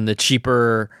the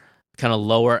cheaper kind of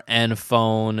lower end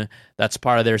phone that's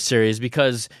part of their series,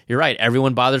 because you're right,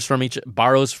 everyone borrows from each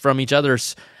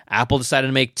other's. Apple decided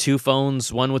to make two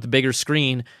phones, one with a bigger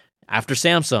screen after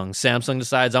Samsung. Samsung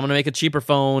decides I'm going to make a cheaper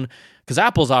phone because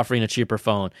Apple's offering a cheaper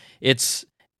phone. It's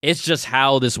just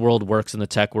how this world works in the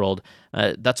tech world.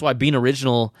 That's why being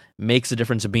original makes a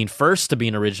difference of being first to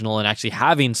being original, and actually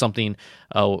having something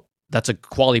that's a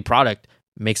quality product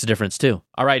makes a difference too.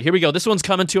 All right, here we go. This one's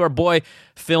coming to our boy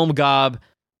Film Gob.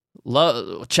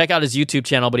 Check out his YouTube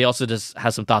channel, but he also just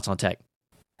has some thoughts on tech.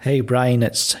 Hey Brian,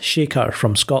 it's Shaker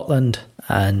from Scotland,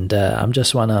 and I'm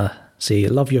just want to say,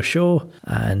 love your show.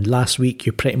 And last week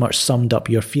you pretty much summed up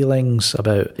your feelings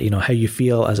about, how you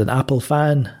feel as an Apple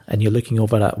fan, and you're looking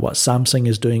over at what Samsung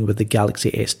is doing with the Galaxy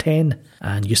S10.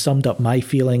 And you summed up my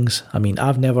feelings. I mean,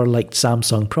 I've never liked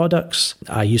Samsung products.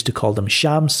 I used to call them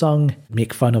Shamsung,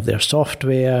 make fun of their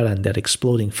software and their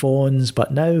exploding phones.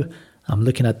 But now I'm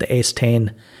looking at the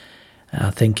S10,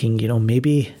 thinking,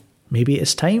 maybe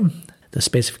it's time. The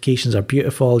specifications are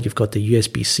beautiful. You've got the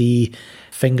USB-C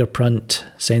fingerprint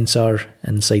sensor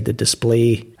inside the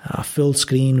display, a full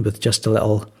screen with just a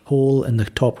little hole in the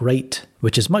top right,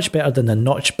 which is much better than the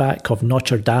notchback of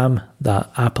Notre Dame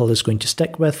that Apple is going to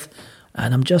stick with.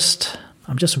 And I'm just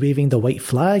waving the white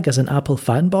flag as an Apple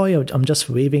fanboy. I'm just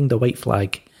waving the white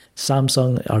flag.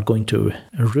 Samsung are going to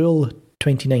rule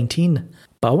 2019.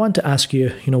 But I want to ask you,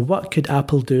 what could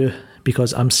Apple do?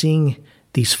 Because I'm seeing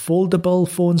these foldable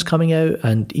phones coming out,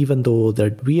 and even though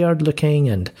they're weird looking,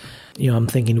 and I'm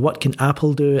thinking, what can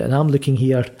Apple do? And I'm looking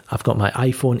here, I've got my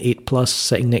iPhone 8 Plus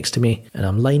sitting next to me, and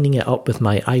I'm lining it up with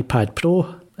my iPad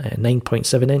Pro,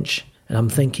 9.7 inch, and I'm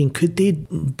thinking, could they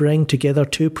bring together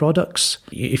two products?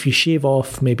 If you shave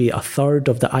off maybe a third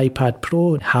of the iPad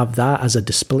Pro, have that as a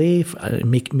display,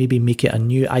 maybe make it a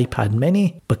new iPad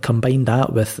mini, but combine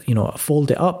that with, fold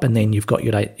it up, and then you've got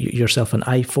yourself an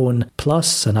iPhone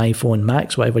Plus, an iPhone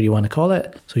Max, whatever you want to call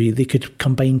it. So they could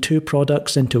combine two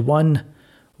products into one.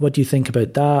 What do you think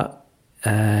about that?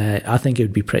 I think it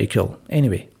would be pretty cool.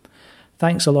 Anyway,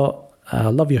 thanks a lot.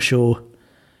 Love your show.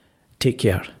 Take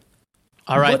care.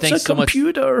 All right, What's thanks so much.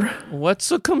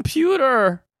 What's a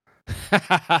computer?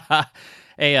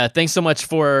 Hey, thanks so much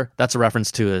for... That's a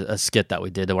reference to a skit that we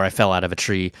did where I fell out of a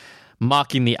tree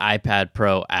mocking the iPad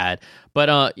Pro ad. But,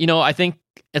 I think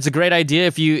it's a great idea.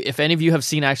 If any of you have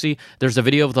seen, actually, there's a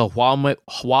video of the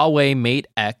Huawei Mate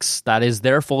X. That is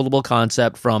their foldable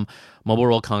concept from Mobile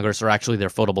World Congress, or actually their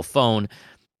foldable phone.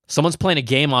 Someone's playing a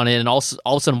game on it, and all of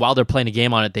a sudden, while they're playing a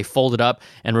game on it, they fold it up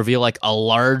and reveal like a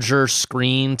larger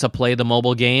screen to play the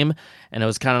mobile game. And it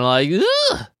was kind of like,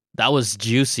 ugh, that was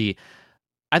juicy.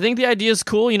 I think the idea is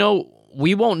cool.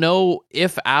 We won't know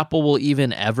if Apple will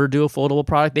even ever do a foldable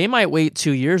product. They might wait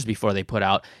 2 years before they put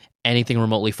out anything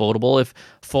remotely foldable. If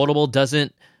foldable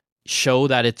doesn't show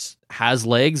that it has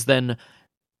legs, then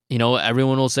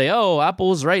everyone will say, oh, Apple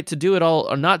was right to do it all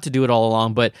or not to do it all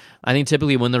along. But I think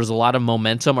typically when there's a lot of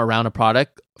momentum around a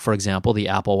product, for example, the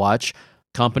Apple Watch,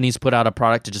 companies put out a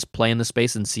product to just play in the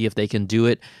space and see if they can do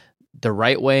it the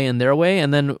right way and their way.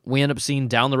 And then we end up seeing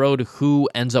down the road who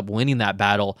ends up winning that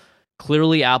battle.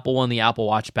 Clearly, Apple won the Apple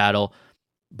Watch battle,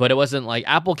 but it wasn't like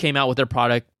Apple came out with their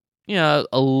product, a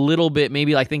little bit,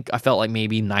 maybe I felt like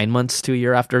maybe 9 months to a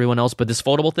year after everyone else. But this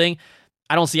foldable thing,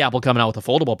 I don't see Apple coming out with a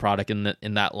foldable product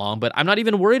in that long, but I'm not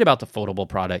even worried about the foldable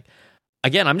product.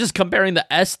 Again, I'm just comparing the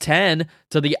S10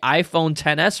 to the iPhone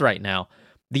XS right now.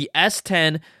 The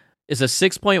S10 is a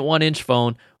 6.1 inch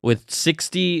phone with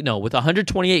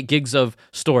 128 gigs of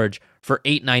storage for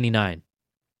 $899.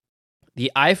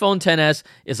 The iPhone XS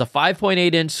is a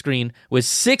 5.8 inch screen with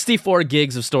 64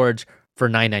 gigs of storage for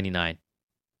 $999.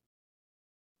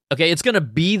 Okay, it's going to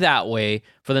be that way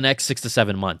for the next 6 to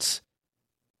 7 months.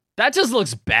 That just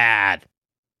looks bad.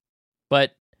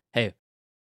 But hey,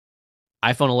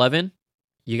 iPhone 11,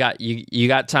 you got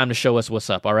time to show us what's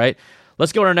up, all right?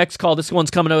 Let's go to our next call. This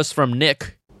one's coming to us from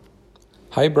Nick.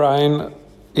 Hi, Brian.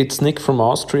 It's Nick from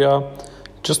Austria.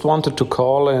 Just wanted to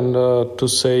call and to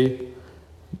say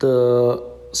the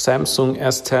Samsung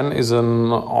S10 is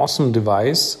an awesome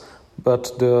device,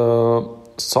 but the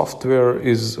software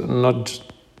is not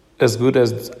as good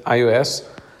as iOS.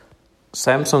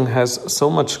 Samsung has so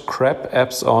much crap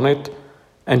apps on it,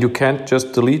 and you can't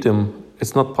just delete them.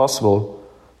 It's not possible.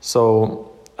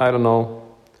 So, I don't know.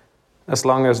 As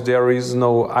long as there is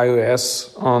no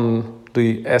iOS on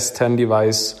the S10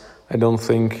 device, I don't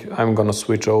think I'm gonna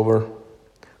switch over.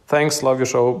 Thanks, love your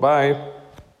show, bye.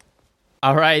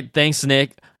 All right, thanks,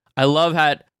 Nick. I love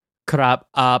that crap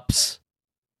apps.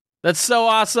 That's so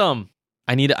awesome.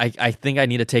 I think I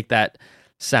need to take that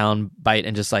sound bite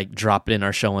and just like drop it in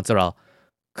our show once in a while.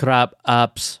 Crap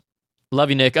apps. Love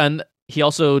you, Nick. And he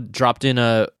also dropped in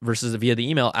versus via the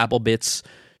email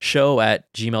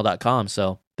applebitsshow@gmail.com.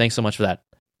 So thanks so much for that.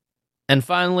 And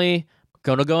finally,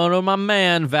 gonna go to my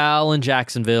man Val in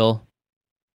Jacksonville.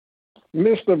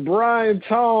 Mr. Brian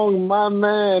Tong, my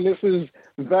man. This is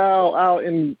Val out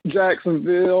in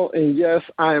Jacksonville. And yes,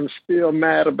 I am still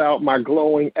mad about my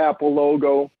glowing Apple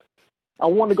logo. I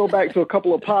want to go back to a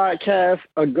couple of podcasts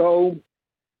ago.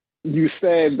 You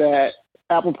said that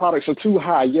Apple products are too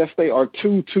high. Yes, they are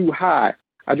too high.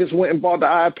 I just went and bought the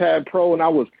iPad Pro, and I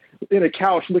was in a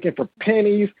couch looking for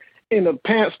pennies, in the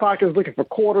pants pockets looking for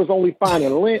quarters, only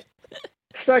finding lint.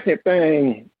 Second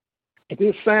thing,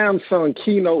 this Samsung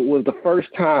keynote was the first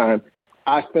time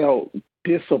I felt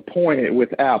disappointed with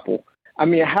Apple. I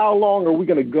mean, how long are we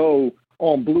going to go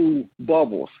on blue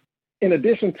bubbles? In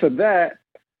addition to that,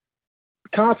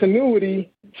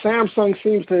 continuity, Samsung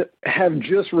seems to have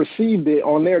just received it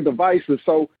on their devices.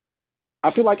 So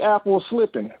I feel like Apple is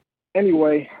slipping.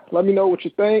 Anyway, let me know what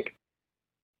you think.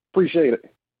 Appreciate it.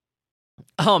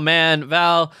 Oh, man,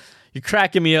 Val, you're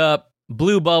cracking me up.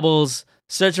 Blue bubbles,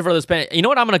 searching for this pen. You know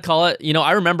what I'm going to call it? You know,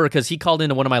 I remember because he called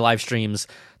into one of my live streams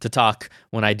to talk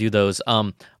when I do those.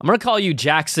 I'm going to call you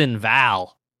Jackson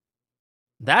Val.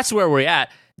 That's where we're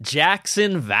at.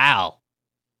 Jackson Val.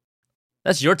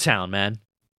 That's your town, man.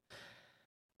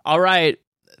 All right.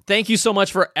 Thank you so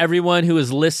much for everyone who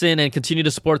has listened and continue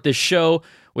to support this show.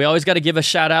 We always got to give a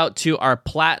shout out to our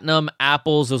Platinum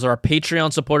Apples. Those are our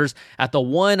Patreon supporters at the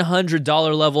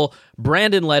 $100 level.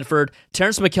 Brandon Ledford,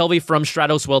 Terrence McKelvey from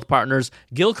Stratos Wealth Partners,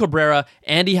 Gil Cabrera,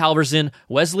 Andy Halverson,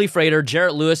 Wesley Frater,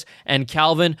 Jarrett Lewis, and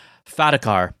Calvin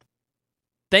Fadakar.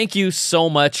 Thank you so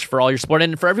much for all your support.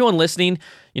 And for everyone listening,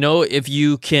 you know, if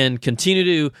you can continue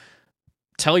to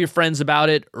tell your friends about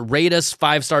it, rate us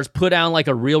 5 stars, put down like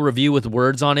a real review with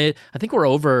words on it. I think we're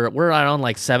on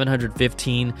like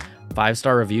 715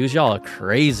 5-star reviews. Y'all are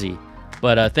crazy.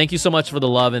 But thank you so much for the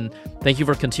love, and thank you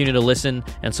for continuing to listen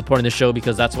and supporting the show,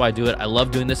 because that's why I do it. I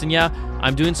love doing this. And yeah,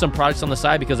 I'm doing some projects on the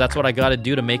side because that's what I got to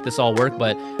do to make this all work,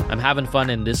 but I'm having fun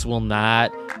and this will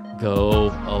not go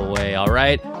away. All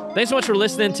right. Thanks so much for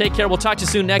listening. Take care. We'll talk to you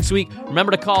soon next week.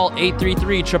 Remember to call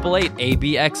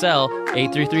 833-888-ABXL,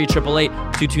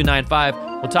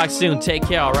 833-888-2295. We'll talk soon. Take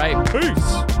care. All right.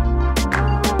 Peace.